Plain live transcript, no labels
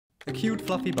A cute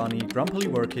fluffy bunny grumpily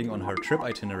working on her trip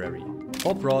itinerary.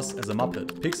 Bob Ross as a Muppet,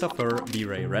 Pixar fur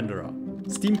V-Ray renderer.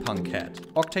 Steampunk Cat,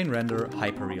 Octane render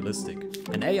hyper-realistic.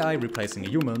 An AI replacing a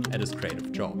human at his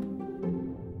creative job.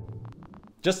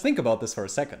 Just think about this for a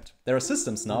second. There are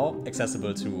systems now,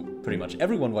 accessible to pretty much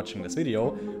everyone watching this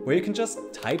video, where you can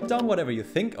just type down whatever you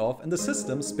think of and the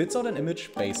system spits out an image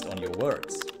based on your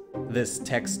words. This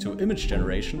text-to-image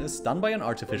generation is done by an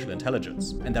artificial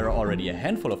intelligence, and there are already a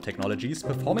handful of technologies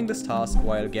performing this task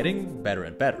while getting better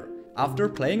and better. After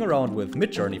playing around with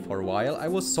Midjourney for a while, I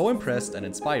was so impressed and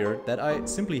inspired that I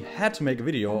simply had to make a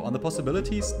video on the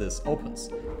possibilities this opens,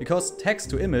 because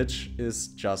text-to-image is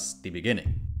just the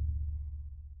beginning.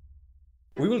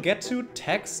 We will get to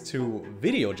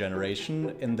text-to-video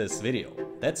generation in this video.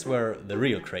 That's where the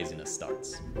real craziness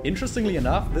starts. Interestingly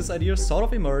enough, this idea sort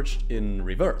of emerged in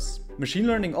reverse. Machine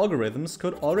learning algorithms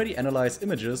could already analyze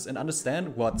images and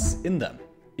understand what's in them.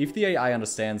 If the AI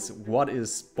understands what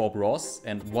is Bob Ross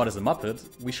and what is a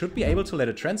Muppet, we should be able to let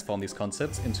it transform these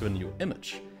concepts into a new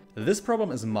image. This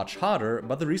problem is much harder,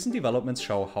 but the recent developments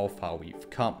show how far we've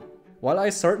come. While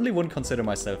I certainly wouldn't consider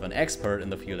myself an expert in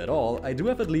the field at all, I do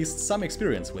have at least some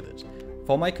experience with it.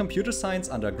 For my computer science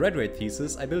undergraduate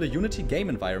thesis, I built a Unity game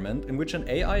environment in which an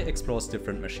AI explores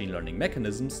different machine learning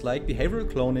mechanisms like behavioral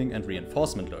cloning and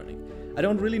reinforcement learning. I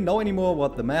don't really know anymore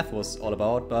what the math was all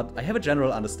about, but I have a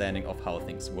general understanding of how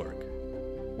things work.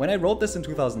 When I wrote this in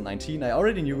 2019, I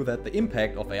already knew that the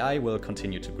impact of AI will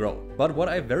continue to grow. But what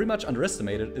I very much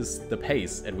underestimated is the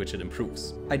pace at which it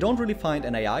improves. I don't really find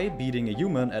an AI beating a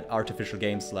human at artificial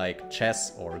games like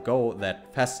chess or Go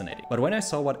that fascinating. But when I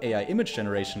saw what AI image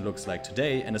generation looks like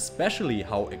today, and especially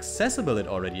how accessible it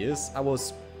already is, I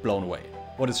was blown away.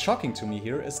 What is shocking to me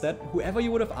here is that whoever you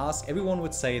would have asked, everyone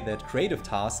would say that creative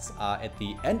tasks are at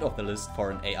the end of the list for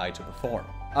an AI to perform.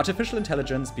 Artificial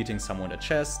intelligence beating someone at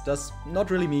chess does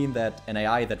not really mean that an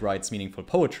AI that writes meaningful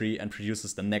poetry and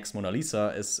produces the next Mona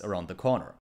Lisa is around the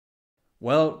corner.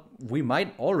 Well, we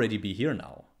might already be here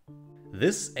now.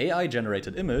 This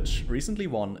AI-generated image recently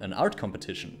won an art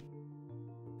competition.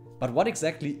 But what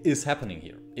exactly is happening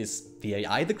here? Is the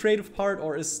AI the creative part,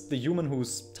 or is the human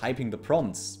who's typing the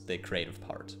prompts the creative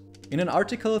part? In an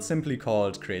article simply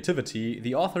called Creativity,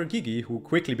 the author Gigi, who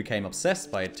quickly became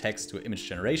obsessed by text-to-image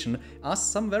generation,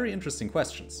 asked some very interesting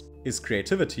questions. Is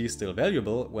creativity still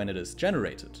valuable when it is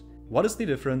generated? What is the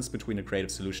difference between a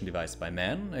creative solution devised by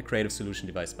man, a creative solution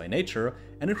devised by nature,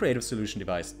 and a creative solution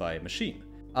devised by machine?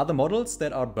 Are the models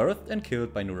that are birthed and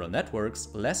killed by neural networks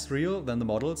less real than the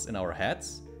models in our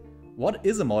heads? What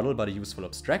is a model but a useful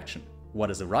abstraction?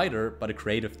 What is a writer but a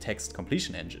creative text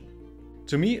completion engine?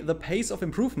 To me, the pace of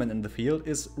improvement in the field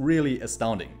is really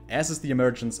astounding, as is the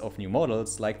emergence of new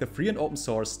models like the free and open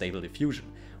source Stable Diffusion.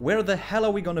 Where the hell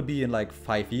are we gonna be in like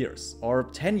 5 years? Or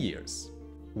 10 years?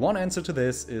 One answer to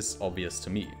this is obvious to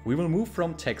me. We will move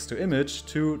from text to image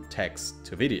to text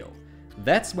to video.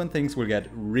 That's when things will get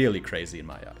really crazy in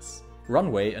my eyes.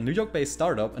 Runway, a New York-based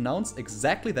startup, announced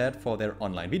exactly that for their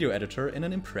online video editor in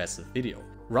an impressive video.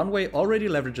 Runway already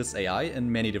leverages AI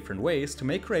in many different ways to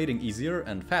make creating easier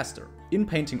and faster. In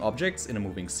painting objects in a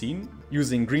moving scene,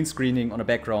 using green screening on a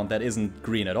background that isn't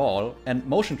green at all, and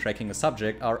motion tracking a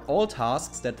subject are all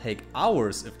tasks that take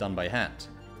hours if done by hand.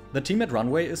 The team at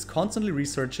Runway is constantly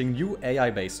researching new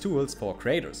AI-based tools for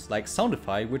creators, like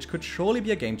Soundify, which could surely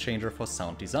be a game changer for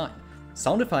sound design.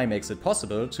 Soundify makes it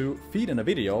possible to feed in a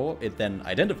video, it then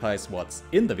identifies what's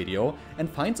in the video, and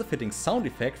finds a fitting sound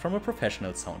effect from a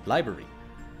professional sound library.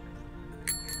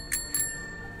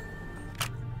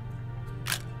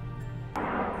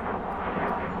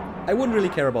 I wouldn't really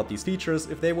care about these features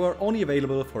if they were only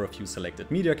available for a few selected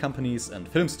media companies and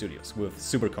film studios with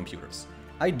supercomputers.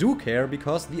 I do care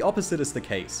because the opposite is the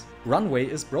case. Runway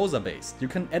is browser-based. You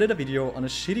can edit a video on a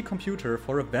shitty computer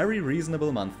for a very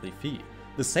reasonable monthly fee.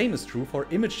 The same is true for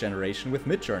image generation with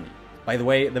Midjourney. By the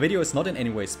way, the video is not in any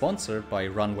way sponsored by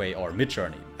Runway or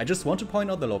Midjourney. I just want to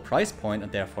point out the low price point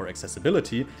and therefore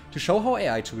accessibility to show how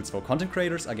AI tools for content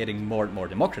creators are getting more and more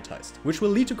democratized, which will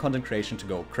lead to content creation to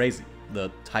go crazy,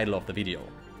 the title of the video.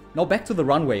 Now back to the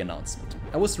Runway announcement.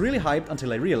 I was really hyped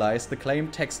until I realized the claim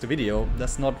text to video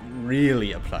does not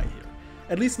really apply here.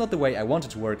 At least not the way I want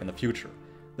it to work in the future.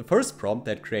 The first prompt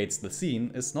that creates the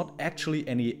scene is not actually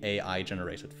any AI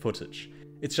generated footage.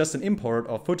 It's just an import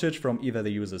of footage from either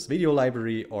the user's video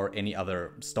library or any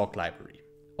other stock library.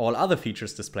 All other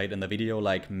features displayed in the video,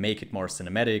 like make it more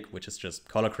cinematic, which is just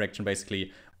color correction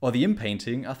basically, or the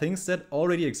inpainting, are things that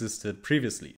already existed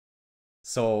previously.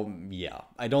 So yeah,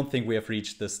 I don't think we have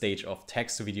reached the stage of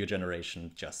text to video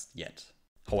generation just yet.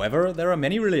 However, there are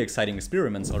many really exciting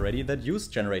experiments already that use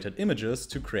generated images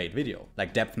to create video,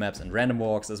 like depth maps and random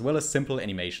walks, as well as simple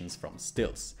animations from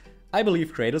stills. I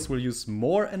believe creators will use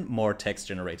more and more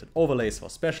text-generated overlays for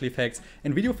special effects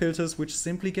and video filters which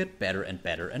simply get better and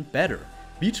better and better.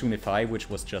 Btoonify, which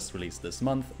was just released this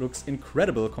month, looks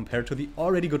incredible compared to the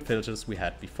already good filters we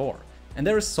had before. And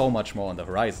there is so much more on the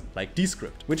horizon, like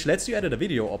Descript, which lets you edit a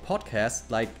video or podcast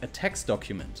like a text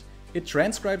document. It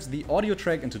transcribes the audio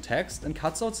track into text and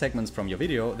cuts out segments from your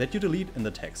video that you delete in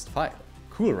the text file.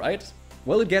 Cool, right?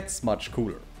 Well, it gets much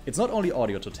cooler. It's not only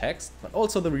audio to text, but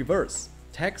also the reverse.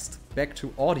 Text back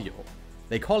to audio.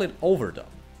 They call it overdub.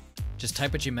 Just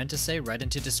type what you meant to say right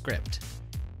into Descript.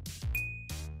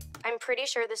 I'm pretty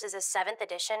sure this is a 7th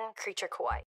edition creature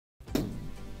kawaii.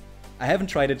 I haven't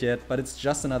tried it yet, but it's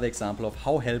just another example of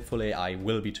how helpful AI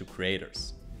will be to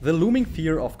creators. The looming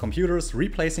fear of computers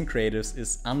replacing creatives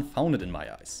is unfounded in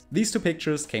my eyes. These two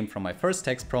pictures came from my first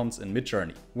text prompts in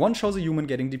Midjourney. One shows a human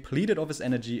getting depleted of his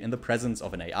energy in the presence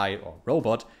of an AI or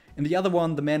robot. In the other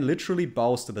one, the man literally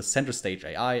bows to the center stage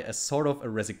AI as sort of a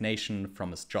resignation from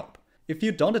his job. If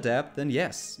you don't adapt, then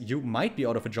yes, you might be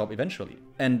out of a job eventually.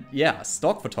 And yeah,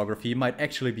 stock photography might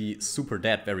actually be super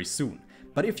dead very soon.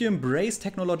 But if you embrace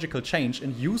technological change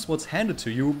and use what's handed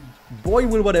to you, boy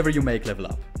will whatever you make level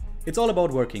up. It's all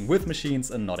about working with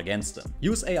machines and not against them.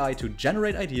 Use AI to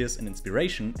generate ideas and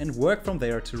inspiration and work from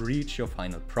there to reach your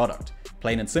final product.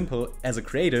 Plain and simple, as a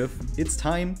creative, it's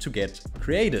time to get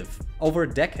creative. Over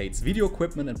decades, video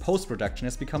equipment and post-production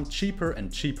has become cheaper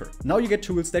and cheaper. Now you get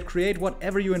tools that create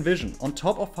whatever you envision on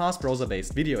top of fast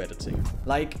browser-based video editing.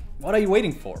 Like, what are you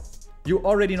waiting for? You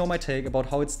already know my take about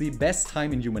how it's the best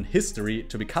time in human history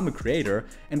to become a creator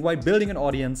and why building an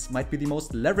audience might be the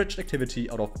most leveraged activity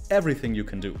out of everything you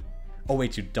can do. Oh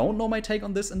wait, you don't know my take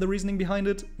on this and the reasoning behind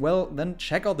it? Well, then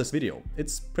check out this video.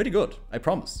 It's pretty good, I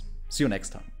promise. See you next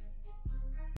time.